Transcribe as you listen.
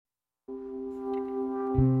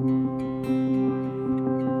Welcome.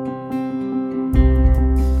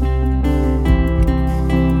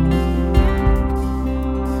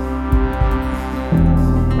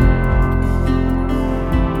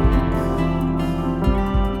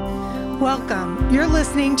 You're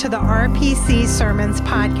listening to the RPC Sermons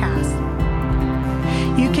podcast.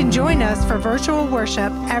 You can join us for virtual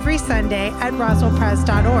worship every Sunday at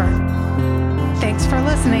roswellpres.org. Thanks for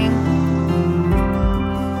listening.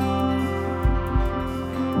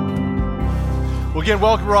 Well, again,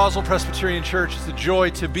 welcome to Roswell Presbyterian Church. It's a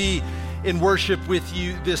joy to be in worship with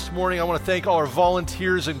you this morning. I want to thank all our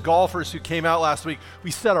volunteers and golfers who came out last week.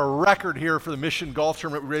 We set a record here for the Mission Golf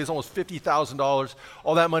Tournament. We raised almost $50,000.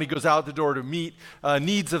 All that money goes out the door to meet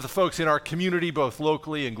needs of the folks in our community, both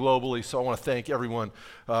locally and globally. So I want to thank everyone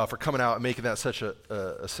for coming out and making that such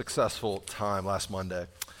a successful time last Monday.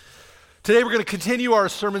 Today we're going to continue our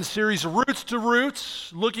sermon series, Roots to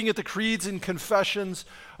Roots, looking at the creeds and confessions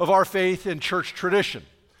of our faith and church tradition.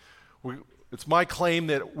 It's my claim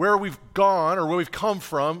that where we've gone or where we've come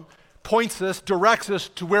from points us, directs us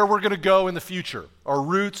to where we're going to go in the future, our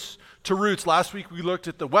roots to roots. Last week we looked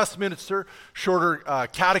at the Westminster Shorter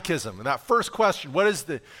Catechism, and that first question, what is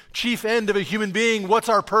the chief end of a human being? What's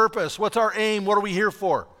our purpose? What's our aim? What are we here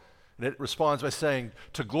for? And it responds by saying,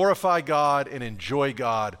 to glorify God and enjoy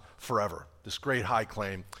God forever. This great high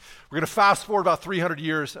claim. We're going to fast forward about 300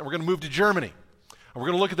 years, and we're going to move to Germany. And we're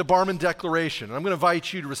going to look at the Barmen Declaration. And I'm going to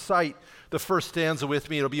invite you to recite the first stanza with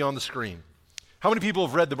me. It'll be on the screen. How many people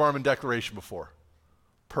have read the Barmen Declaration before?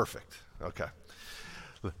 Perfect. Okay.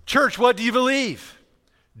 Church, what do you believe?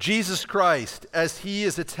 Jesus Christ, as he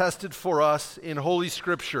is attested for us in Holy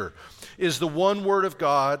Scripture, is the one word of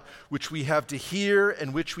God which we have to hear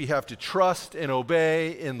and which we have to trust and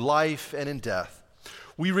obey in life and in death.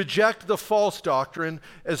 We reject the false doctrine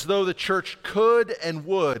as though the church could and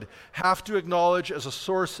would have to acknowledge as a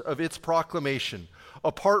source of its proclamation,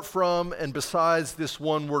 apart from and besides this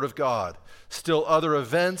one word of God, still other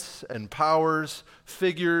events and powers,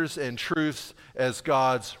 figures and truths as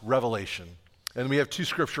God's revelation. And we have two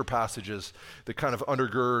scripture passages that kind of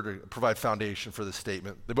undergird or provide foundation for this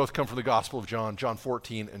statement. They both come from the Gospel of John, John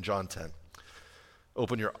 14 and John 10.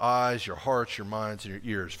 Open your eyes, your hearts, your minds, and your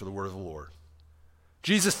ears for the word of the Lord.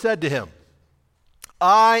 Jesus said to him,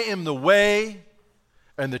 I am the way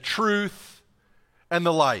and the truth and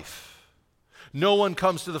the life. No one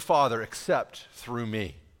comes to the Father except through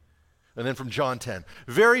me. And then from John 10,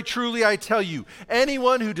 very truly I tell you,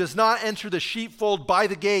 anyone who does not enter the sheepfold by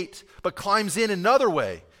the gate, but climbs in another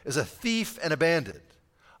way, is a thief and a bandit.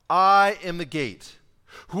 I am the gate.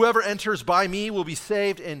 Whoever enters by me will be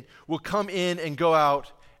saved and will come in and go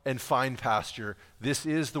out and find pasture. This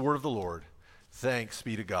is the word of the Lord. Thanks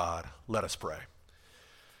be to God. Let us pray.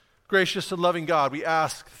 Gracious and loving God, we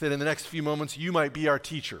ask that in the next few moments you might be our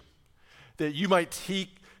teacher, that you might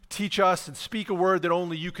teach us and speak a word that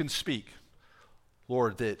only you can speak.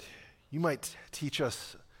 Lord, that you might teach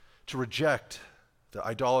us to reject the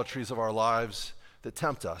idolatries of our lives that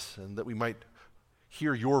tempt us, and that we might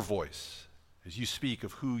hear your voice as you speak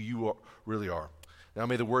of who you really are. Now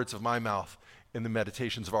may the words of my mouth and the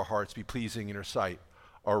meditations of our hearts be pleasing in your sight,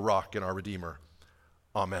 our rock and our Redeemer.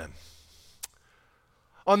 Amen.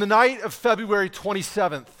 On the night of February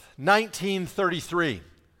 27th, 1933,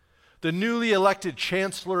 the newly elected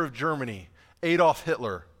Chancellor of Germany, Adolf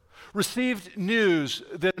Hitler, received news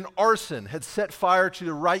that an arson had set fire to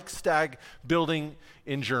the Reichstag building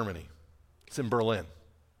in Germany. It's in Berlin.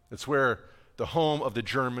 It's where the home of the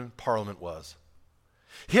German parliament was.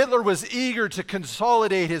 Hitler was eager to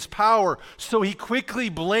consolidate his power, so he quickly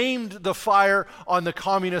blamed the fire on the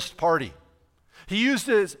Communist Party. He used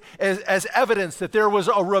it as evidence that there was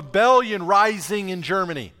a rebellion rising in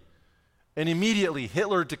Germany. And immediately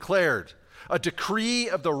Hitler declared a decree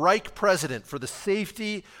of the Reich president for the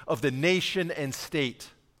safety of the nation and state.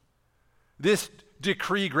 This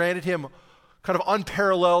decree granted him kind of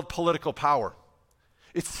unparalleled political power.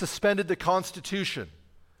 It suspended the Constitution,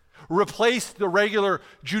 replaced the regular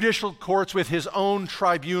judicial courts with his own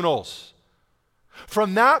tribunals.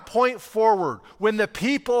 From that point forward, when the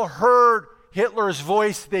people heard Hitler's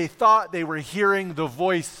voice, they thought they were hearing the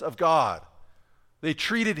voice of God. They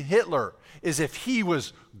treated Hitler as if he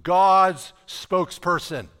was God's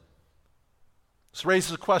spokesperson. This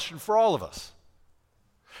raises a question for all of us.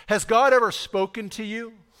 Has God ever spoken to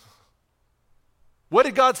you? What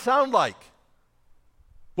did God sound like?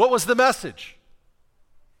 What was the message?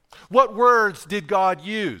 What words did God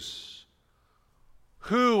use?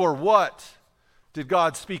 Who or what did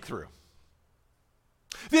God speak through?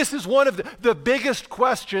 This is one of the biggest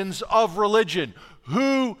questions of religion.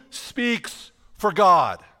 Who speaks for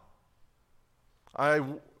God? I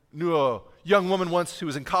knew a young woman once who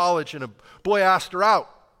was in college, and a boy asked her out.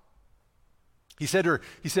 He said to her,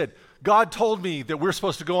 God told me that we're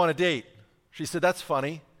supposed to go on a date. She said, that's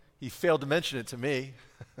funny. He failed to mention it to me.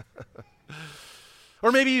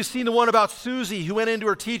 Or maybe you've seen the one about Susie who went into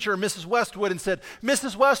her teacher, Mrs. Westwood, and said,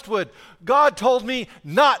 Mrs. Westwood, God told me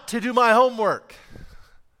not to do my homework.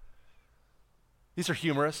 These are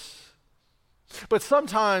humorous. But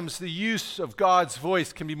sometimes the use of God's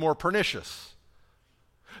voice can be more pernicious.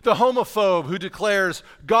 The homophobe who declares,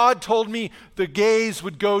 God told me the gays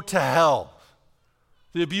would go to hell.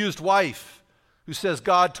 The abused wife who says,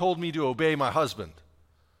 God told me to obey my husband.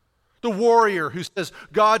 The warrior who says,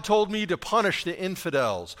 God told me to punish the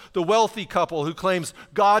infidels. The wealthy couple who claims,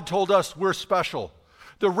 God told us we're special.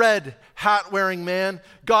 The red hat-wearing man,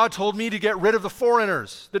 God told me to get rid of the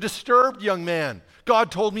foreigners. The disturbed young man,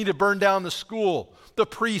 God told me to burn down the school. The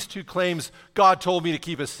priest who claims, God told me to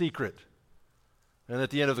keep a secret. And at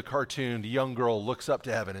the end of the cartoon, the young girl looks up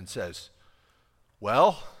to heaven and says,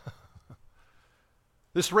 well,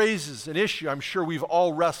 this raises an issue I'm sure we've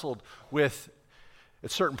all wrestled with at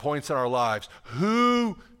certain points in our lives.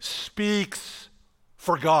 Who speaks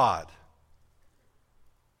for God?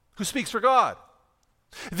 Who speaks for God?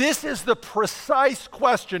 This is the precise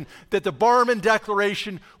question that the Barmen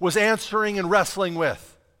Declaration was answering and wrestling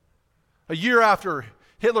with. A year after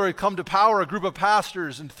Hitler had come to power, a group of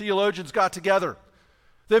pastors and theologians got together.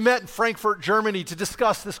 They met in Frankfurt, Germany to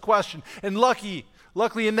discuss this question. And luckily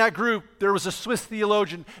in that group, there was a Swiss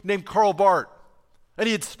theologian named Karl Barth. And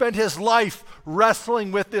he had spent his life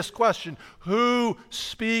wrestling with this question, who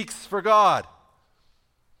speaks for God?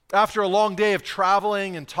 After a long day of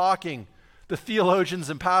traveling and talking, the theologians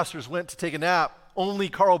and pastors went to take a nap. Only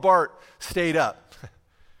Karl Barth stayed up.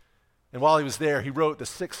 And while he was there, he wrote the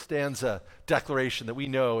 6-stanza declaration that we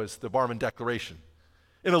know as the Barmen Declaration.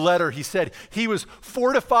 In a letter, he said he was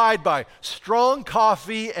fortified by strong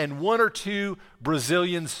coffee and 1 or 2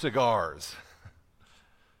 Brazilian cigars.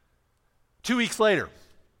 2 weeks later,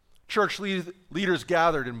 church leaders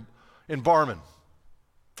gathered in Barmen,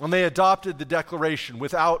 and they adopted the declaration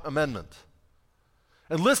without amendment.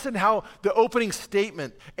 And listen how the opening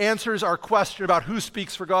statement answers our question about who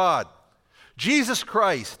speaks for God. Jesus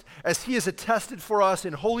Christ, as he is attested for us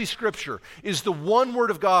in Holy Scripture, is the one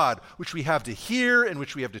word of God which we have to hear and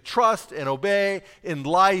which we have to trust and obey in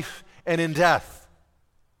life and in death.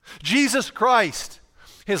 Jesus Christ,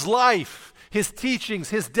 his life, his teachings,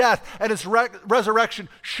 his death, and his resurrection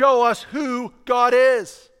show us who God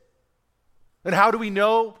is. And how do we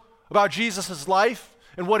know about Jesus' life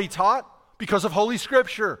and what he taught? Because of Holy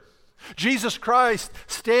Scripture. Jesus Christ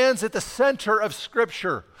stands at the center of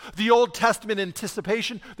Scripture. The Old Testament in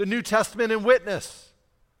anticipation, the New Testament in witness.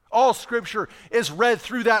 All Scripture is read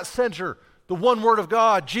through that center, the one word of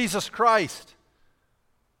God, Jesus Christ.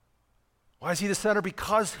 Why is he the center?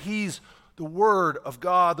 Because he's the Word of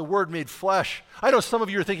God, the Word made flesh. I know some of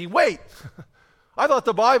you are thinking, wait, I thought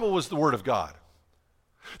the Bible was the Word of God.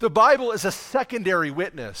 The Bible is a secondary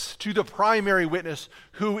witness to the primary witness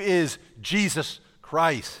who is Jesus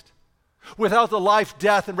Christ. Without the life,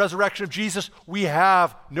 death, and resurrection of Jesus, we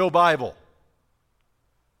have no Bible.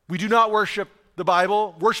 We do not worship the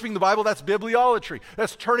Bible. Worshiping the Bible, that's bibliolatry.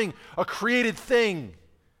 That's turning a created thing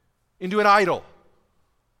into an idol.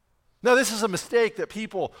 Now, this is a mistake that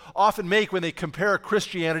people often make when they compare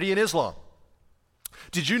Christianity and Islam.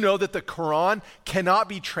 Did you know that the Quran cannot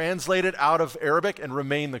be translated out of Arabic and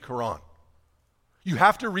remain the Quran? You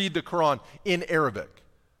have to read the Quran in Arabic,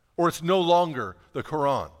 or it's no longer the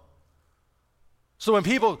Quran. So when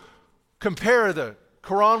people compare the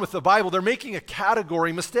Quran with the Bible, they're making a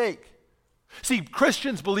category mistake. See,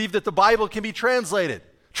 Christians believe that the Bible can be translated,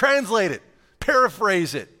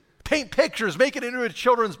 paraphrase it, paint pictures, make it into a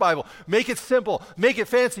children's Bible, make it simple, make it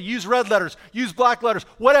fancy, use red letters, use black letters,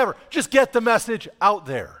 whatever. Just get the message out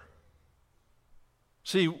there.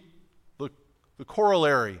 See, the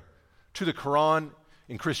corollary to the Quran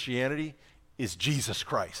in Christianity is Jesus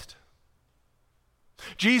Christ.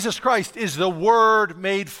 Jesus Christ is the Word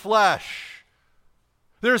made flesh.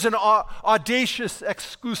 There's an audacious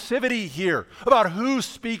exclusivity here about who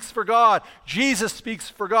speaks for God. Jesus speaks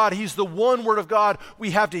for God. He's the one Word of God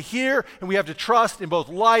we have to hear and we have to trust in both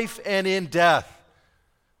life and in death.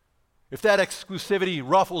 If that exclusivity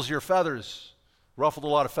ruffles your feathers, ruffled a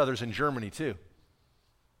lot of feathers in Germany too.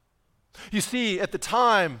 You see, at the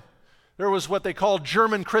time, there was what they called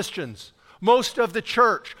German Christians. Most of the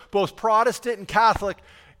church, both Protestant and Catholic,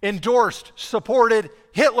 endorsed, supported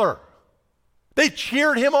Hitler. They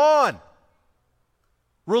cheered him on.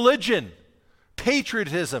 Religion,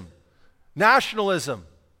 patriotism, nationalism,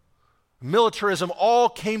 militarism all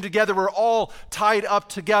came together, were all tied up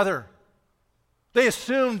together. They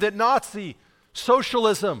assumed that Nazi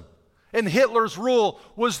socialism and Hitler's rule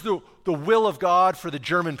was the will of God for the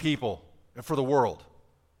German people and for the world.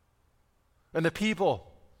 And the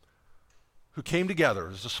people who came together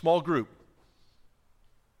as a small group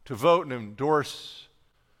to vote and endorse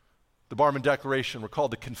the Barmen Declaration were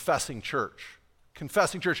called the Confessing Church.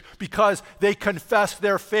 Confessing Church, because they confessed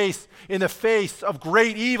their faith in the face of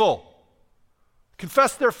great evil.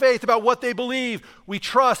 Confessed their faith about what they believe. We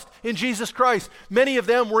trust in Jesus Christ. Many of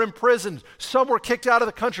them were imprisoned. Some were kicked out of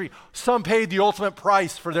the country. Some paid the ultimate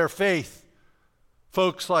price for their faith.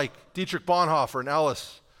 Folks like Dietrich Bonhoeffer and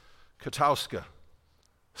Alice Katowska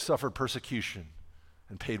suffered persecution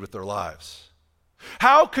and paid with their lives.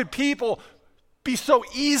 How could people be so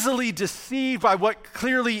easily deceived by what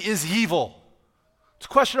clearly is evil? It's a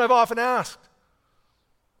question I've often asked.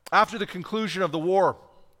 After the conclusion of the war,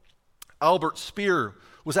 Albert Speer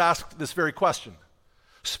was asked this very question.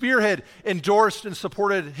 Speer had endorsed and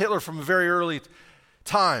supported Hitler from a very early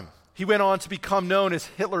time. He went on to become known as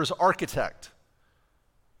Hitler's architect.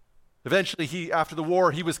 Eventually, after the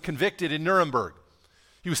war, he was convicted in Nuremberg.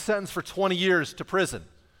 He was sentenced for 20 years to prison.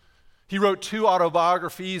 He wrote 2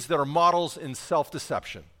 autobiographies that are models in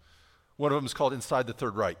self-deception. One of them is called Inside the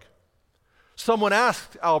Third Reich. Someone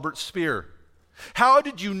asked Albert Speer, "How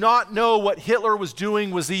did you not know what Hitler was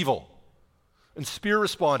doing was evil?" And Speer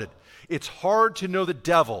responded, "It's hard to know the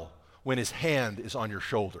devil when his hand is on your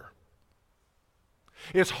shoulder."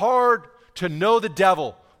 It's hard to know the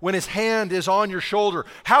devil when his hand is on your shoulder.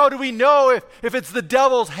 How do we know if it's the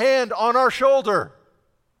devil's hand on our shoulder?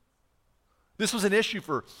 This was an issue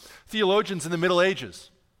for theologians in the Middle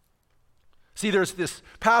Ages. See, there's this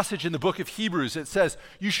passage in the book of Hebrews that says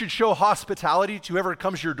you should show hospitality to whoever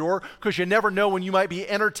comes to your door because you never know when you might be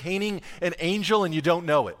entertaining an angel and you don't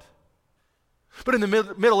know it. But in the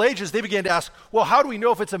Middle Ages, they began to ask, well, how do we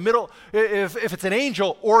know if it's if it's an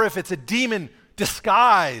angel or if it's a demon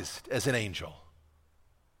disguised as an angel?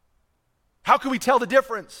 How can we tell the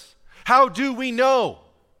difference? How do we know?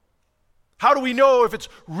 How do we know if it's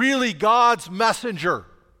really God's messenger?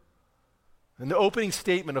 And the opening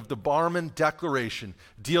statement of the Barmen Declaration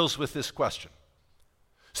deals with this question.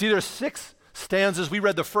 See, there's 6 stanzas. We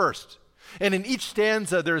read the first. And in each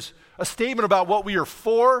stanza, there's a statement about what we are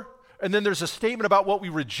for, and then there's a statement about what we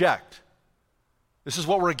reject. This is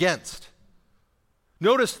what we're against.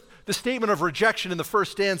 Notice the statement of rejection in the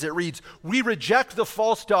first stanza. It reads, "We reject the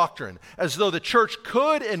false doctrine as though the church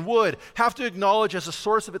could and would have to acknowledge as a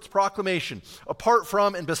source of its proclamation, apart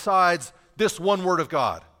from and besides this one word of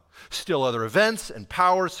God, still other events and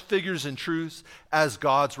powers, figures and truths as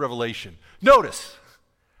God's revelation." Notice,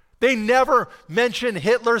 they never mention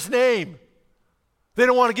Hitler's name. They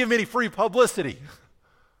don't want to give him any free publicity.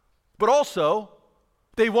 But also,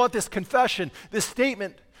 they want this confession, this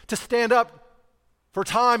statement to stand up for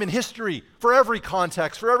time and history, for every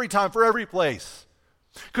context, for every time, for every place.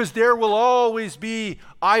 Because there will always be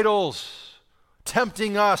idols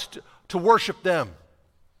tempting us to worship them.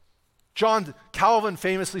 John Calvin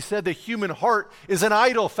famously said the human heart is an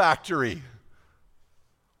idol factory.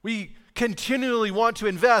 We continually want to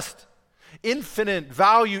invest infinite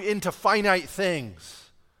value into finite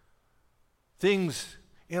things. Things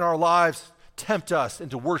in our lives tempt us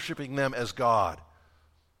into worshiping them as God.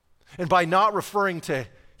 And by not referring to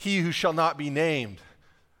he who shall not be named,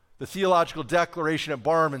 the theological declaration at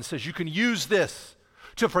Barmen says you can use this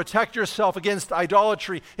to protect yourself against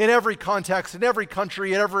idolatry in every context, in every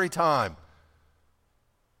country, at every time.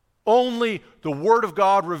 Only the Word of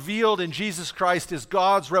God revealed in Jesus Christ is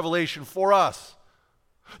God's revelation for us.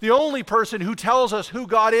 The only person who tells us who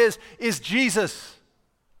God is Jesus.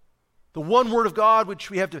 The one Word of God which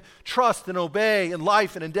we have to trust and obey in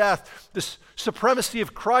life and in death. This supremacy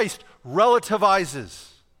of Christ relativizes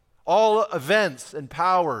all events and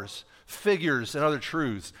powers, figures and other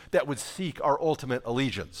truths that would seek our ultimate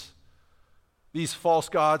allegiance. These false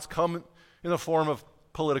gods come in the form of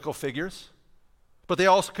political figures, but they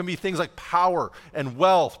also can be things like power and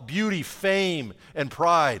wealth, beauty, fame, and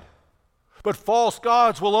pride. But false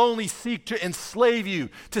gods will only seek to enslave you,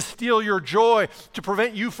 to steal your joy, to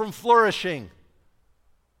prevent you from flourishing.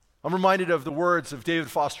 I'm reminded of the words of David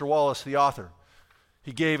Foster Wallace, the author.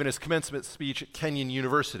 He gave in his commencement speech at Kenyon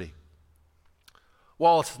University.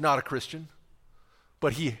 Wallace is not a Christian,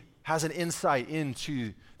 but he has an insight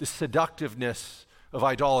into the seductiveness of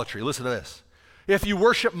idolatry. Listen to this. If you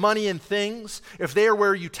worship money and things, if they are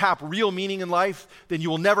where you tap real meaning in life, then you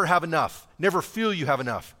will never have enough, never feel you have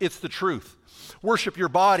enough. It's the truth. Worship your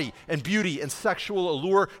body and beauty and sexual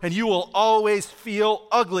allure, and you will always feel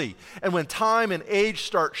ugly. And when time and age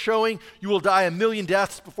start showing, you will die a million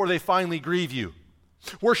deaths before they finally grieve you.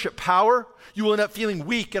 Worship power, you will end up feeling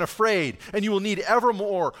weak and afraid, and you will need ever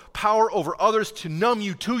more power over others to numb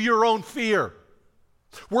you to your own fear.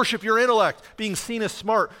 Worship your intellect, being seen as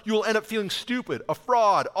smart, you will end up feeling stupid, a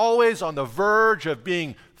fraud, always on the verge of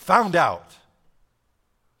being found out.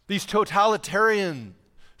 These totalitarianisms,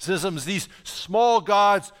 these small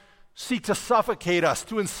gods seek to suffocate us,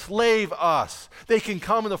 to enslave us. They can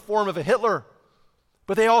come in the form of a Hitler,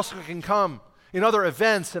 but they also can come in other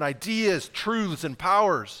events and ideas, truths and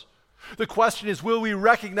powers. The question is, will we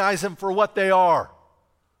recognize them for what they are?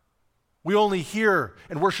 We only hear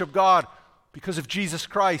and worship God because of Jesus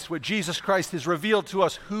Christ, what Jesus Christ has revealed to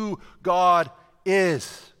us who God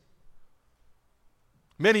is.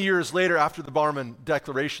 Many years later, after the Barmen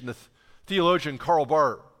Declaration, the theologian Karl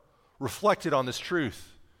Barth reflected on this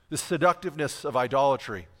truth, the seductiveness of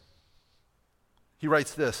idolatry. He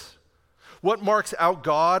writes this: "What marks out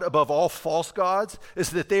God above all false gods is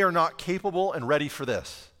that they are not capable and ready for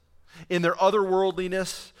this. In their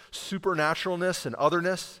otherworldliness, supernaturalness, and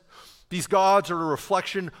otherness, these gods are a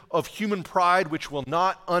reflection of human pride which will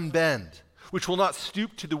not unbend, which will not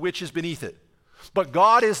stoop to the witches beneath it. But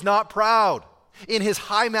God is not proud. In his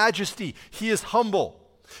high majesty, he is humble.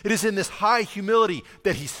 It is in this high humility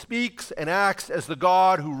that he speaks and acts as the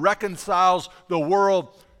God who reconciles the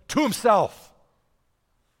world to himself."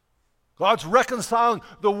 God's reconciling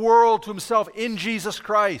the world to himself in Jesus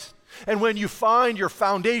Christ. And when you find your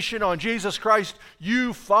foundation on Jesus Christ,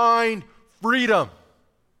 you find freedom.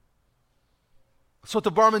 That's what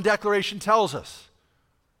the Barmen Declaration tells us.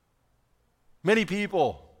 Many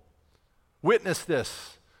people witnessed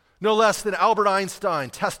this. No less than Albert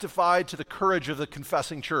Einstein testified to the courage of the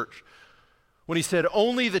confessing church when he said,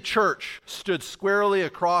 "Only the church stood squarely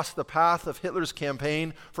across the path of Hitler's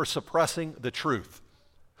campaign for suppressing the truth.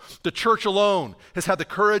 The church alone has had the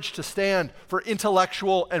courage to stand for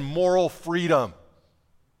intellectual and moral freedom."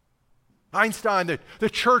 Einstein, the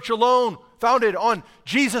church alone, founded on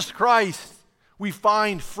Jesus Christ, we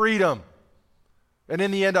find freedom. And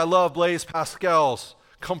in the end, I love Blaise Pascal's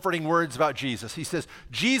comforting words about Jesus. He says,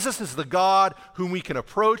 "Jesus is the God whom we can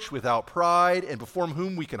approach without pride and before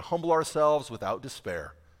whom we can humble ourselves without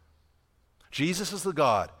despair." Jesus is the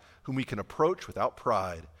God whom we can approach without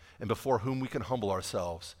pride and before whom we can humble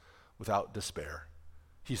ourselves without despair.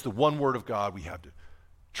 He's the one word of God we have to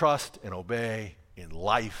trust and obey in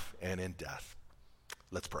life and in death.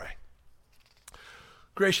 Let's pray.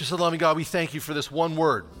 Gracious and loving God, we thank you for this one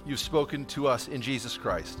word you've spoken to us in Jesus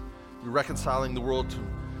Christ. You're reconciling the world to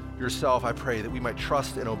yourself. I pray that we might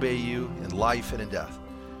trust and obey you in life and in death,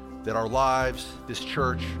 that our lives, this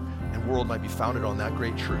church, and world might be founded on that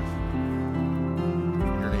great truth.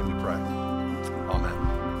 In your name we pray. Amen.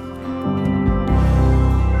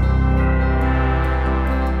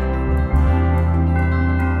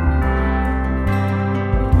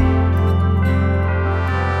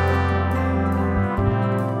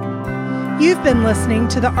 You've been listening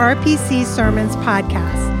to the RPC Sermons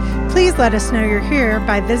podcast. Please let us know you're here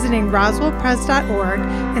by visiting roswellpres.org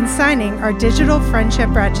and signing our digital friendship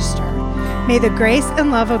register. May the grace and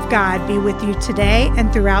love of God be with you today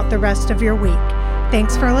and throughout the rest of your week.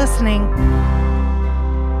 Thanks for listening.